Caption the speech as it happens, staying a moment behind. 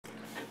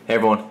Hey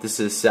everyone,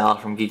 this is Sal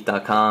from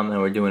Geek.com, and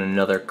we're doing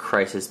another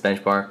Crysis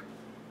benchmark,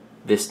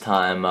 this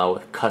time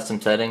with custom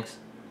settings.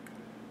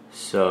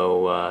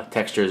 So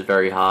texture is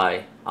very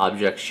high,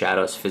 objects,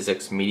 shadows,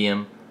 physics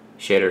medium,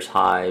 shaders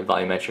high,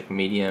 volumetric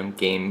medium,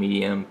 game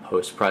medium,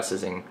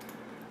 post-processing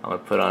I'm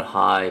going to put on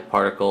high,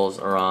 particles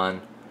are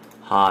on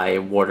high,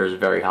 water is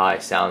very high,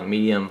 sound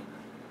medium.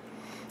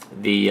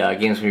 The game's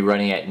going to be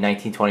running at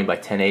 1920 by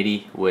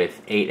 1080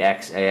 with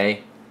 8x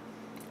AA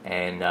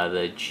and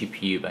the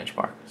GPU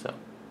benchmark. So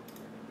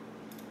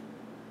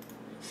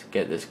let's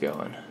get this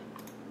going.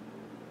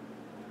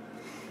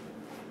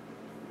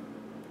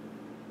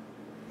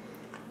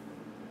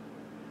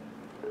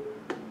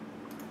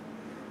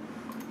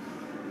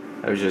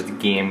 That was just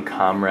Game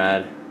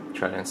Comrade.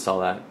 Try to install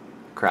that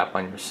crap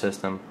on your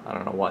system. I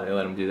don't know why they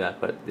let them do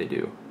that, but they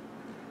do.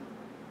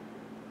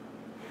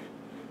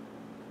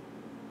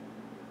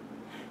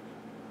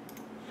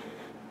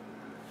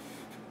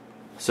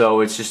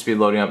 So it's just be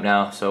loading up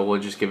now, so we'll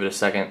just give it a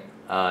second.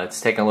 It's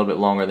taking a little bit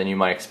longer than you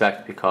might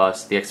expect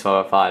because the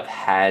X505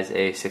 has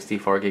a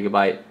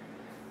 64GB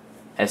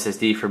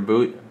SSD for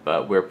boot,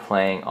 but we're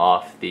playing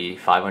off the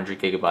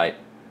 500GB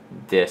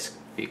disk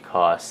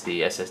because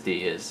the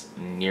SSD is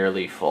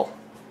nearly full.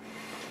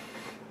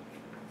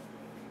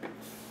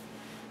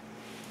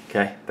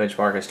 Okay,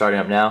 benchmark is starting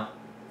up now,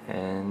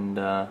 and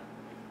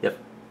yep.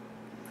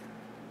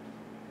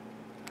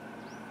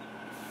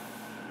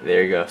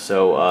 There you go.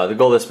 So the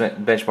goal of this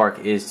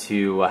benchmark is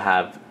to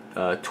have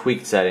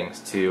tweaked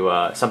settings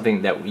to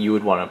something that you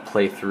would want to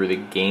play through the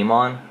game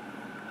on.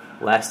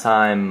 Last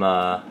time,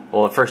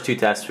 well, the first two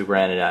tests we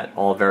ran it at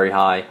all very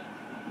high.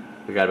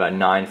 We got about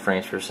 9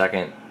 frames per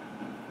second.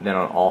 Then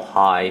on all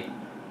high,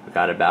 we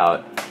got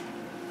about,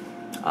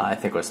 I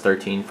think it was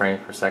 13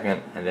 frames per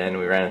second. And then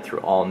we ran it through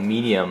all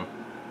medium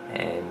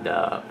and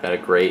got a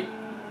great,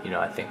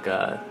 I think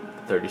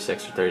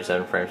 36 or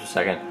 37 frames per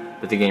second.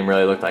 But the game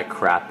really looked like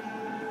crap.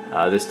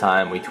 This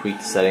time we tweaked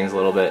the settings a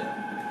little bit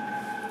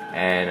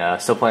and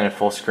still playing at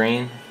full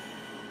screen,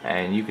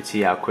 and you can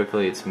see how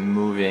quickly it's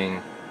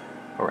moving.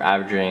 We're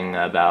averaging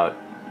about,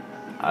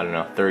 I don't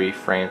know, 30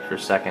 frames per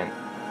second,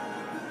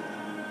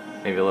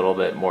 maybe a little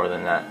bit more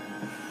than that.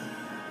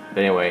 But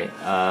anyway,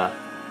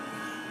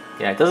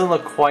 yeah, it doesn't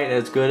look quite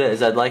as good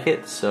as I'd like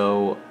it,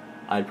 so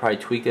I'd probably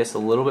tweak this a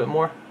little bit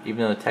more,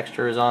 even though the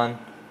texture is on.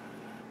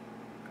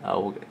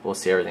 We'll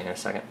see everything in a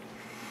second.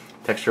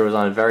 Texture was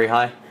on very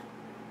high,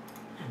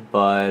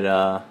 but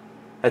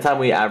at the time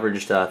we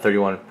averaged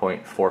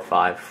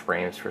 31.45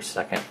 frames per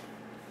second,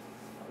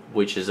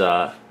 which is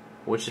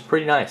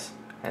pretty nice,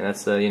 and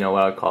that's the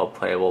what I would call a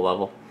playable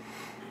level.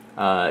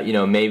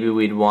 Maybe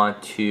we'd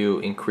want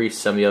to increase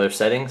some of the other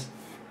settings.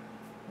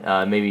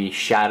 Maybe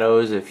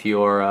shadows, if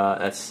you're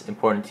that's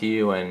important to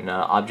you, and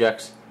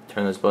objects.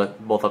 Turn those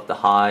both up to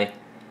high.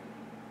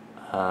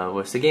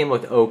 The game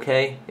looked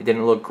okay. It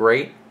didn't look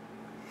great,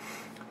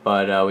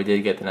 but we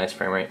did get the nice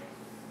frame rate.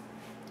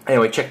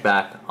 Anyway, check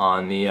back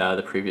on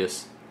the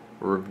previous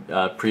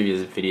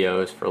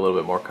videos for a little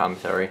bit more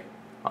commentary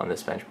on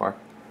this benchmark.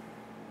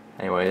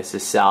 Anyway, this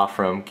is Sal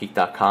from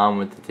Geek.com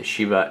with the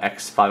Toshiba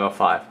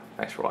X505.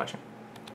 Thanks for watching.